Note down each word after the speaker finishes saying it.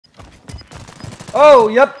Oh,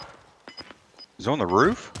 yep. He's on the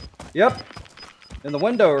roof? Yep. In the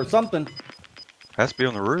window or something. Has to be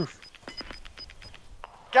on the roof.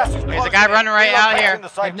 Gas is There's a guy running right out here. In the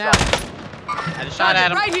safe Now. zone. I just shot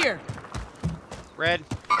at him. Right here. Red.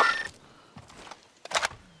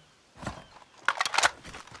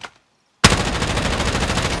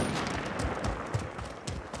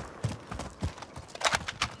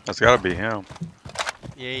 That's got to be him.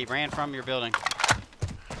 Yeah, he ran from your building.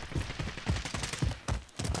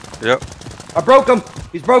 Yep. I broke him.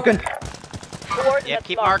 He's broken. Yep,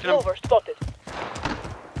 keep marking him. Spotted.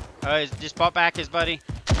 He's just bought back his buddy.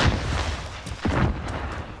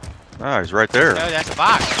 Ah, he's right there. Oh, that's a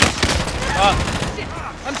box.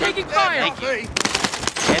 Oh, I'm taking fire. thank you.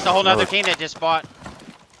 It's a whole nother team that just bought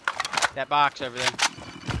that box over there.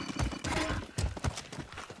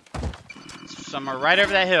 Somewhere right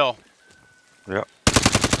over that hill. Yep.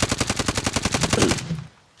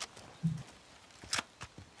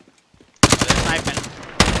 Oh, they're sniping.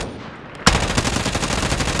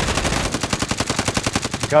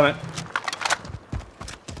 Coming.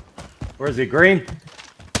 Where's he? Green?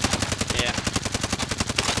 Yeah.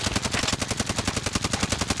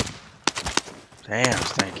 Damn,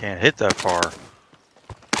 this thing can't hit that far.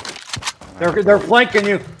 They're flanking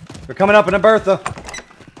you. They're coming up in a Bertha.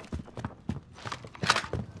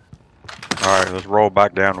 Alright, let's roll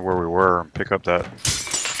back down to where we were and pick up that.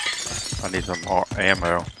 I need some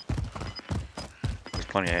ammo. There's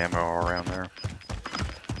plenty of ammo all around there.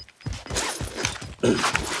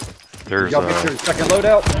 There's Y'all get your second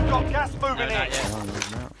loadout? We've got gas moving No, in. not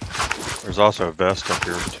yet. there's also a vest up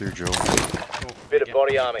here too, Joel. Cool. Bit of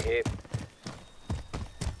body armor here.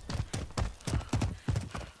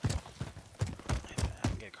 I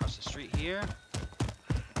can get across the street here.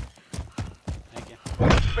 Thank you.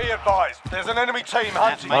 Be advised, there's an enemy team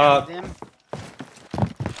That hunting. might be them.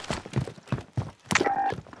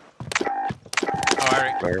 Oh, I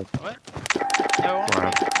already. There. What? No.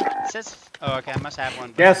 Alright. It says. Oh, okay. I must have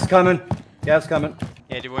one. Gas is coming. Gas coming.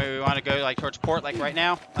 Yeah. Do we want to go like towards port, like right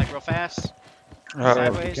now, like real fast? Uh,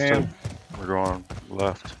 Sideways. Can. we're going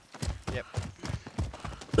left. Yep.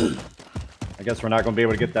 I guess we're not going to be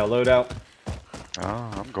able to get that loadout.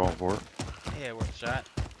 Oh, I'm going for it. Yeah, worth a shot.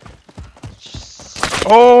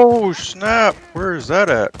 Oh, snap! Where is that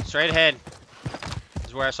at? Straight ahead. This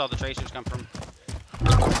is where I saw the tracers come from.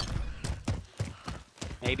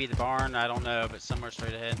 Maybe the barn, I don't know, but somewhere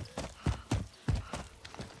straight ahead.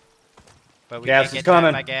 But we Gas can't is get to that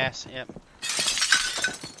coming. by gas. Yep.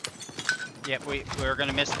 Yep, we're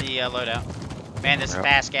gonna miss the loadout. Man, this is Yep.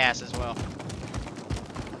 fast gas as well.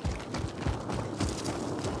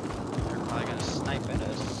 They're probably gonna snipe at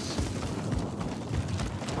us.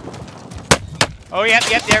 Oh, yep,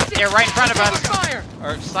 they're right in front of us. Fire.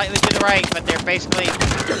 Or slightly to the right, but they're basically...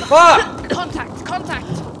 Fuck! Contact. Contact.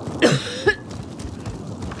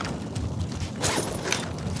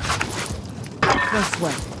 No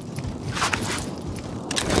sweat.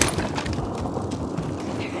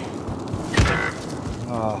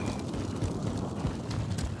 Oh.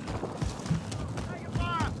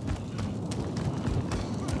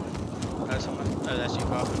 Oh, someone. Oh, that's you,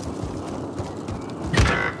 Bob.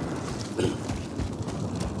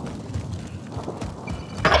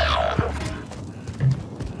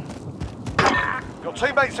 Your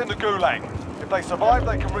teammates in the gulag. If they survive,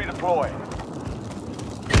 they can redeploy.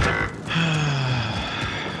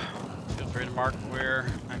 Feel free to mark where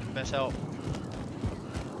I can best help.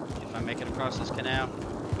 If I make it across this canal.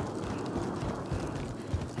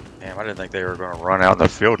 Damn, I didn't think they were going to run out in the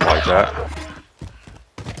field like that.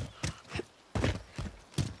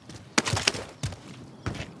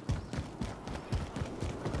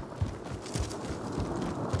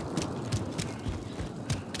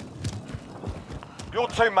 Your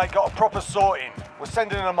teammate got a proper sorting. We're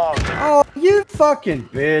sending them home. Oh, you fucking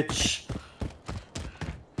bitch.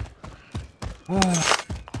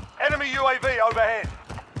 Enemy UAV overhead.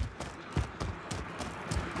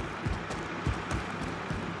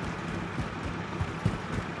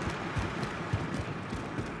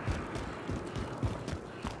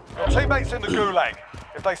 Your teammates in the gulag.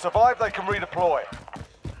 If they survive, they can redeploy.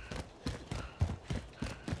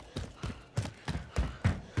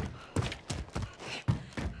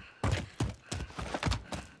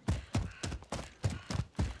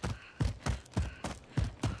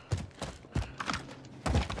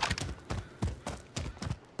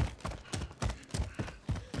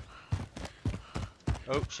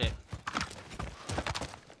 Oh, shit.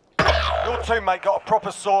 Your teammate got a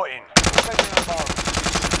proper sorting. Sending them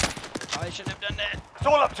home. Probably shouldn't have done that. It's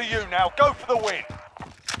all up to you now. Go for the win.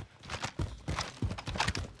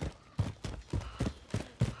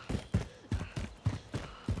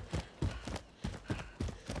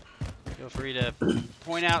 Feel free to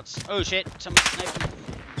point out. Oh shit! Someone sniped me.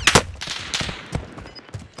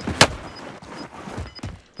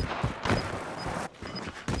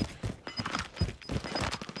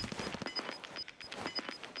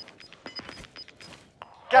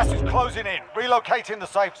 Gas is closing in. Relocating the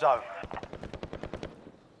safe zone.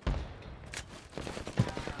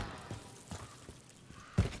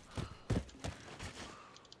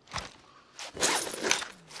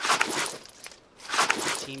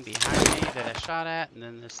 Team behind me that I shot at, and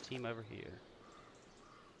then this team over here.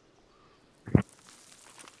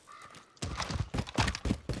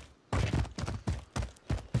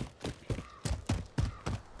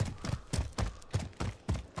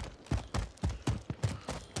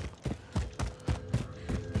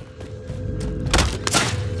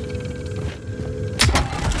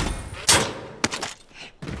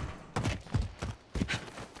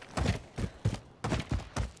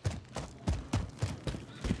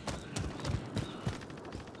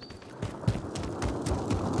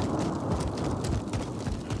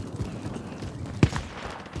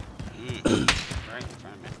 Right in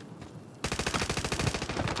front of me.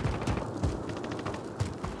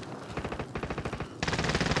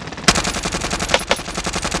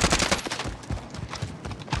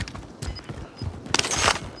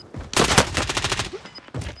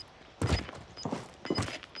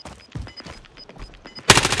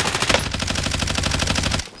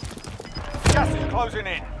 Gas is closing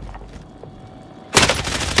in.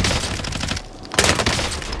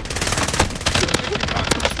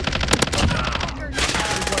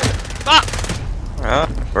 Yeah,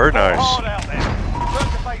 very nice. Hard out there. Turn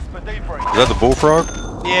to base for debrief. Is that the bullfrog?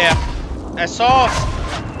 Yeah, I saw a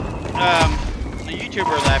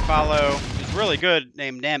YouTuber that I follow who's really good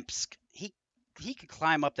named Nemsk. He could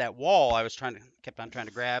climb up that wall. I was kept on trying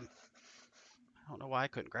to grab. I don't know why I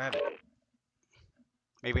couldn't grab it.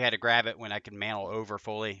 Maybe I had to grab it when I could mantle over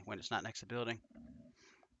fully when it's not next to the building.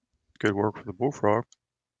 Good work with the bullfrog.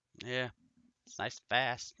 Yeah, it's nice and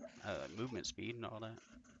fast, movement speed and all that.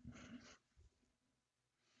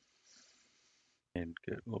 And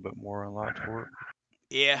get a little bit more unlocked for it.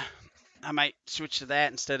 Yeah, I might switch to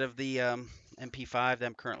that instead of the MP5 that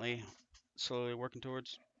I'm currently slowly working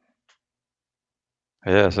towards.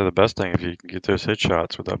 Yeah, so the best thing if you can get those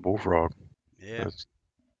headshots with that bullfrog. Yeah. That's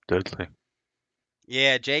deadly.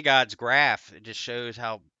 Yeah, J-God's graph, it just shows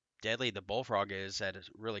how deadly the bullfrog is at a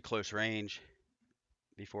really close range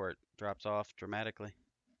before it drops off dramatically.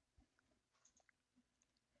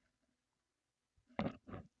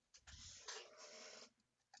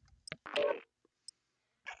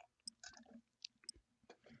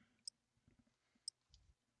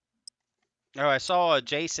 Oh, I saw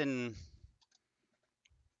Jason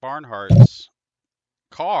Barnhart's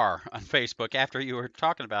car on Facebook after you were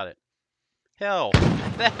talking about it. Hell,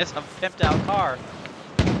 that is a pimped out car.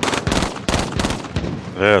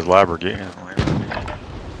 Yeah, it's Lamborghini.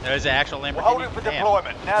 That was the actual Lamborghini. We're holding for Damn.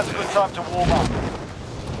 deployment. Now's a good time to warm up.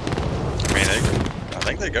 I mean, I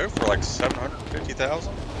think they go for like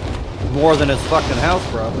 750,000. More than his fucking house,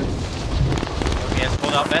 probably. He has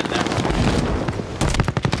pulled out bed now.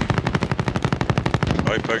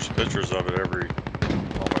 I post pictures of it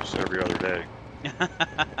almost every other day.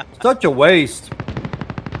 Such a waste.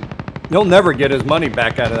 He'll never get his money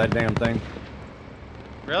back out of that damn thing.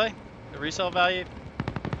 Really? The resale value?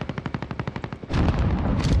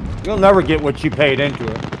 You'll never get what you paid into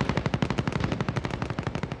it.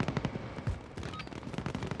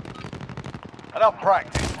 Enough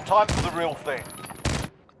practice. Time for the real thing.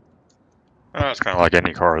 It's kind of like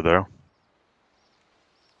any car, though.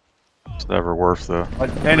 It's never worth the. But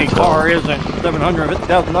any car isn't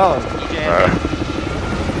 $750,000.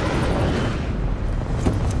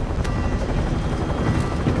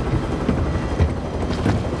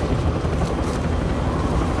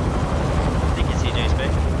 Think it's CJ's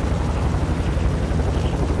pick.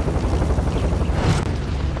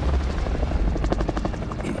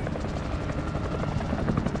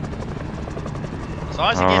 As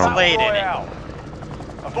long as it gets laid in it. Royale.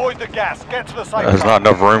 Avoid the gas. Get to the safe There's zone. not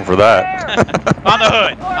enough room for that. On the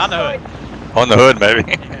hood. On the hood. On the hood, maybe.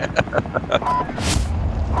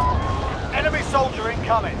 Enemy soldier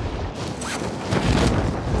incoming.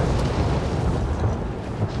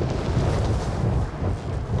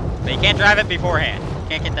 But you can't drive it beforehand.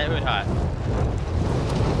 Can't get that hood hot.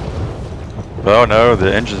 Oh no,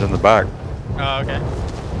 the engine's in the back, Oh, okay.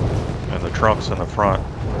 and the trunk's in the front.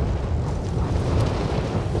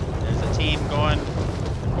 There's a team going to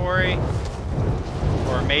Corey.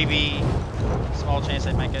 Or maybe small chance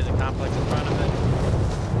they might go to the complex in front of it.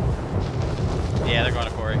 Yeah, they're going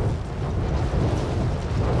to Corey.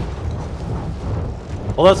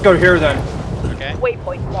 Well, let's go here then. Okay.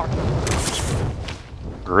 Waypoint marked.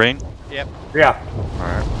 Green? Yep. Yeah.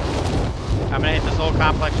 Alright. I'm gonna hit this little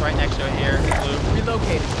complex right next to it here. Blue.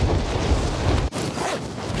 Relocating.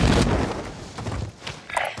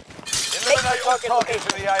 Eliminate all targets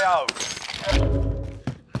in the AO.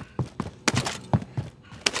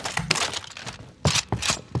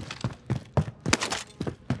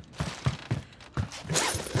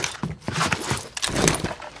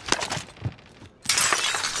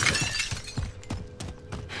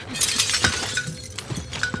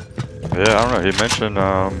 Yeah, I don't know. He mentioned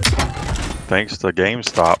thanks to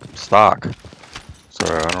GameStop stock. So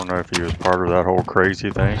I don't know if he was part of that whole crazy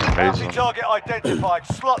thing. Bounty Amazing. target identified.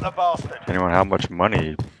 Slot the bastard. Anyone how much money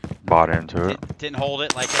he bought into it. Didn't hold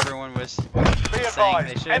it like everyone was Be saying they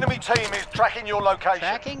advised, should. enemy team is tracking your location.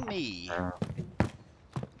 Tracking me. Yeah.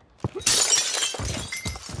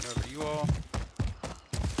 Over to you all.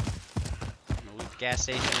 I'm gonna loot the gas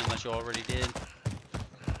station unless you already did.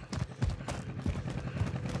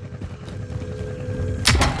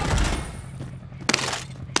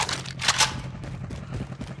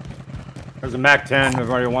 There's a MAC 10.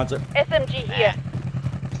 Everybody wants it. SMG here.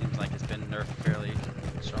 Seems like it's been nerfed fairly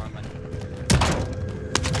strongly.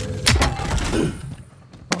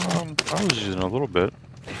 I was using a little bit.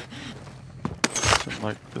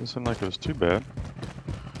 Didn't seem like it was too bad.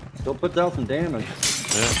 Still puts out some damage.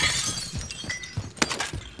 Yeah.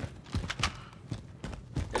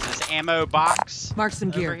 There's this ammo box Mark some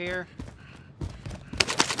over gear. here.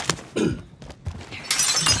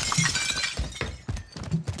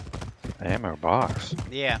 Ammo box.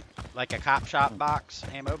 Yeah, like a cop shop box,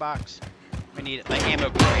 ammo box. We need it, like ammo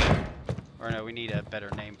crate. Or no, we need a better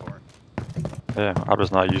name for it. Yeah, I'm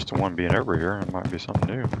just not used to one being over here. It might be something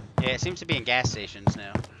new. Yeah, it seems to be in gas stations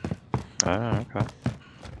now. Oh, okay.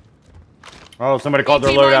 Oh, somebody called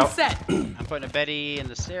their 18 line loadout. set. I'm putting a Betty in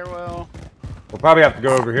the stairwell. We'll probably have to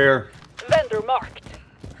go over here. Vendor marked.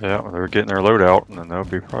 Yeah, they're getting their loadout, and then they'll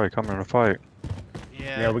be probably coming to fight.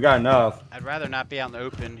 Yeah, we got enough. I'd rather not be out in the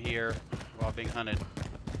open here while being hunted.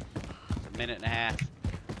 It's a minute and a half.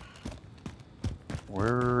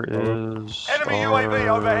 Where is Enemy UAV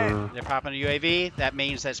overhead. They're popping a UAV. That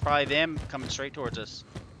means that's probably them coming straight towards us.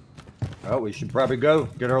 Oh, we should probably go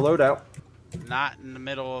get our loadout. Not in the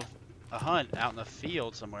middle of a hunt, out in the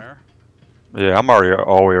field somewhere. Yeah, I'm already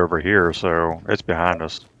all the way over here, so it's behind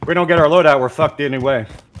us. If we don't get our loadout, we're fucked anyway.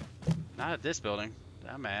 Not at this building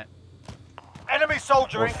that I'm at. Enemy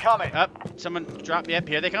soldier incoming. Up, someone dropped. Yep,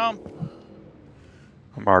 here they come.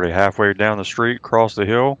 I'm already halfway down the street, across the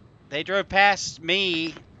hill. They drove past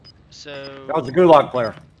me, so That was a Gulag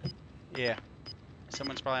player. yeah.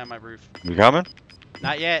 Someone's probably on my roof. You coming?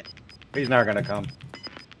 Not yet. He's never gonna come.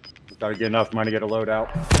 Just gotta get enough money to get a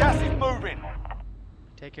loadout. Gas is moving.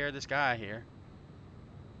 Take care of this guy here.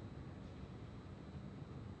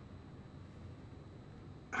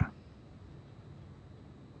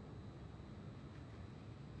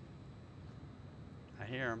 I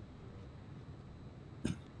hear him.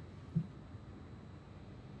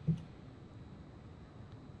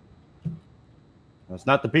 It's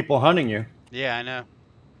not the people hunting you. Yeah, I know.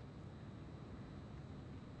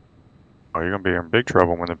 Oh, you're gonna be in big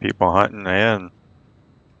trouble when the people hunting and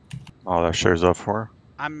all that shows up for.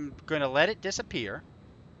 I'm gonna let it disappear.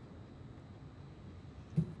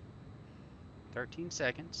 13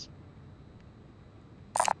 seconds.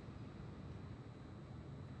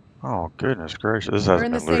 Oh goodness gracious, this We're hasn't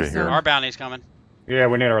in been the looted safe here. zone. Our bounty's coming. Yeah,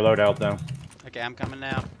 we need our loadout though. Okay, I'm coming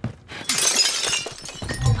now.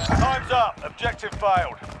 Time's up. Objective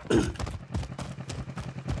failed.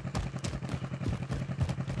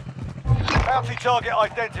 Bounty target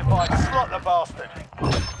identified. Slot the bastard.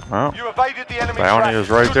 Well, You evaded the enemy Bounty track. is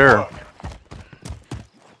right Good there. work.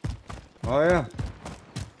 Oh yeah.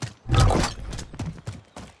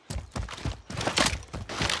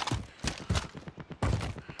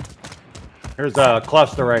 Here's a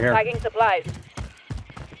cluster right here. Tagging supplies.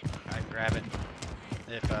 I grab it.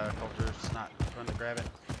 If Coulter's not going to grab it.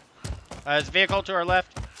 There's a vehicle to our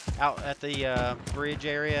left, out at the bridge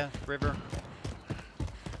area, river.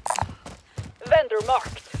 Vendor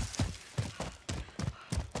marked.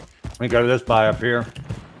 Let me go to this buy up here.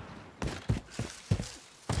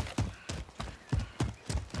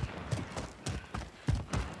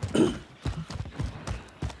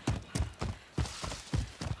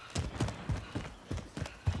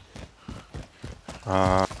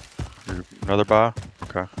 Another buy?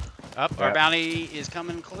 Okay. Up, our Yeah. bounty is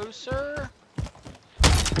coming closer.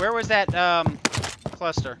 Where was that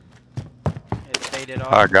cluster? It faded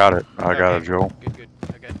off. I got it. I got it, Okay, Joel. Good, good.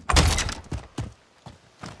 Okay.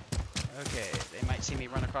 Okay, they might see me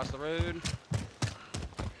run across the road.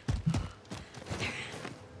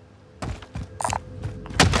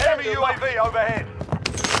 Enemy UAV overhead.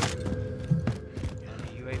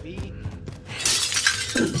 UAV.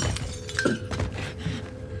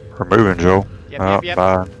 We're moving, Joe. Yep.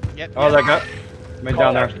 Bye. Yep. Oh, they got me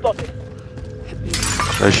down there. Contact spotted.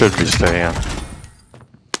 They should be staying.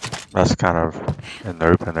 That's kind of in the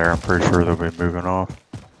open there. I'm pretty sure they'll be moving off.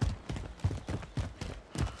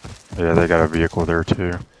 Yeah, they got a vehicle there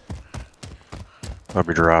too. They'll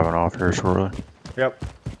be driving off here shortly. Yep.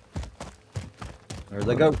 There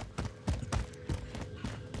they go.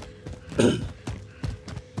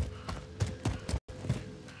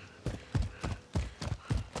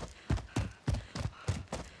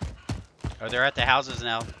 Oh, they're at the houses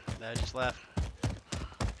now that I just left.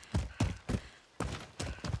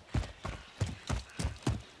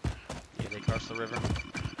 Yeah, they crossed the river.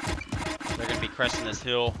 They're gonna be cresting this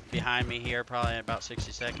hill behind me here, probably in about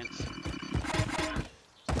 60 seconds.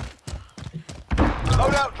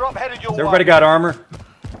 Loadout drop headed your way. Everybody got armor?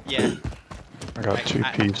 Yeah, I got two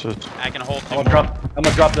pieces. I can hold two I'm more.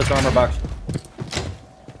 gonna drop this armor box.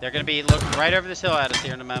 They're gonna be looking right over this hill at us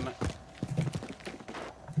here in a moment.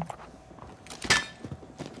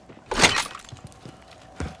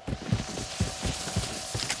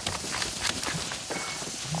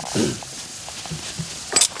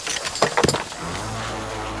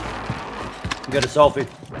 Get a selfie.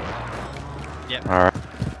 Yep. Alright.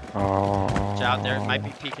 It's out there. It might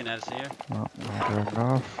be peeking at us here. Not good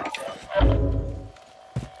enough.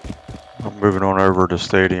 I'm moving on over to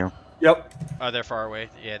stadium. Yep. Oh, they're far away.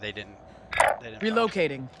 Yeah, they didn't.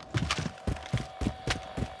 Relocating.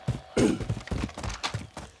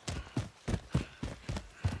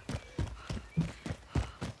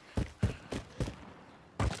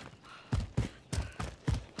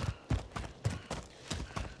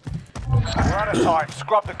 We're out of time.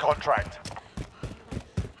 Scrub the contract.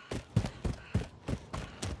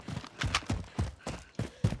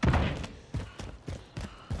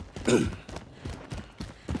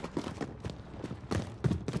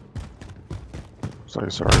 So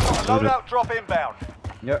sorry. Loadout drop inbound.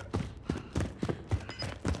 Yep.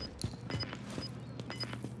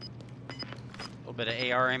 A little bit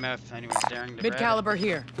of AR ammo if anyone's daring to Mid grab caliber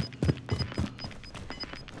here.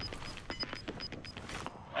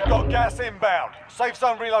 You've got gas inbound. Safe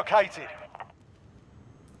zone relocated.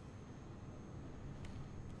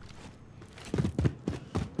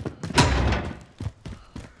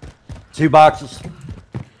 Two boxes.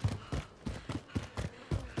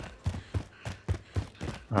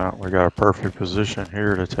 We got a perfect position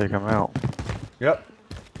here to take them out. Yep.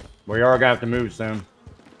 We are gonna have to move soon.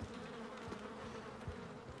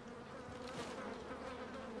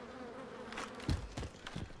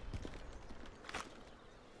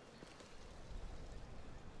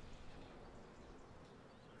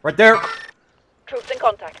 Right there. Troops in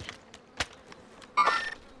contact.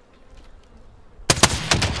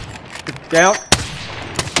 Down.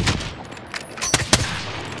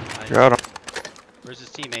 Got him. Where's his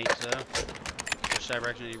teammates? Which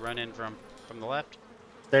direction did he run in from? From the left?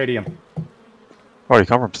 Stadium. Oh, you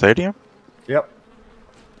come from stadium? Yep.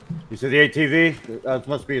 You see the ATV? That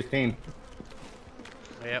must be his team.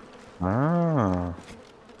 Yep. Ah.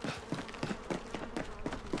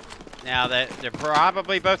 Now that they're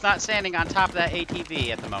probably both not standing on top of that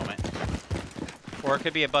ATV at the moment. Or it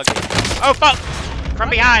could be a buggy. Oh fuck! From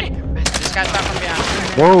behind! This guy shot from behind.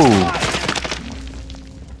 Whoa.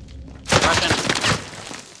 Russian.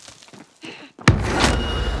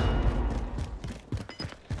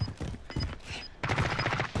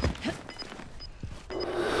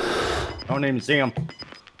 Don't even see him.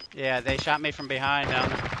 Yeah, they shot me from behind down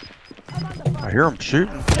there. I hear them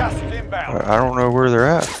shooting. Gas is inbound. I don't know where they're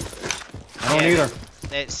at. I don't Yeah, either.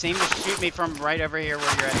 They seemed to shoot me from right over here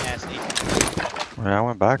where you're at, Nasty. Yeah, I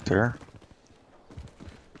went back there.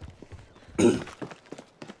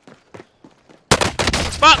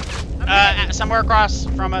 Fuck! Somewhere across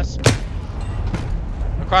from us.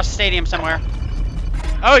 Across the stadium somewhere.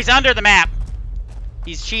 Oh, he's under the map.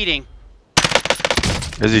 He's cheating.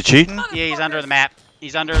 Is he cheating? Yeah, he's under the map.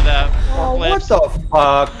 He's under the Oh, what forklifts. the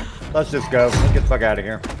fuck? Let's just go. Let's get the fuck out of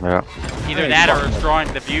here. Yeah. Either that or it's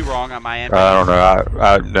drawing the view wrong on my end. I don't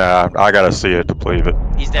know. I gotta see it to believe it.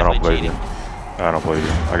 He's I don't definitely believe cheating. it. I don't believe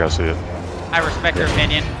it. I gotta see it. I respect your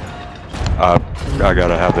opinion. I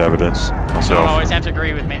gotta have the evidence You don't myself. always have to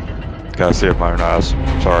agree with me. Gotta see it with my own eyes.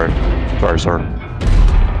 Sorry, sir.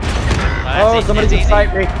 Oh, somebody just just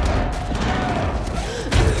sniped me.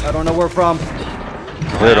 I don't know where from.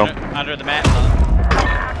 Hit him. Under the map.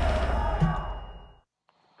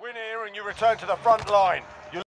 Win here and you return to the front line.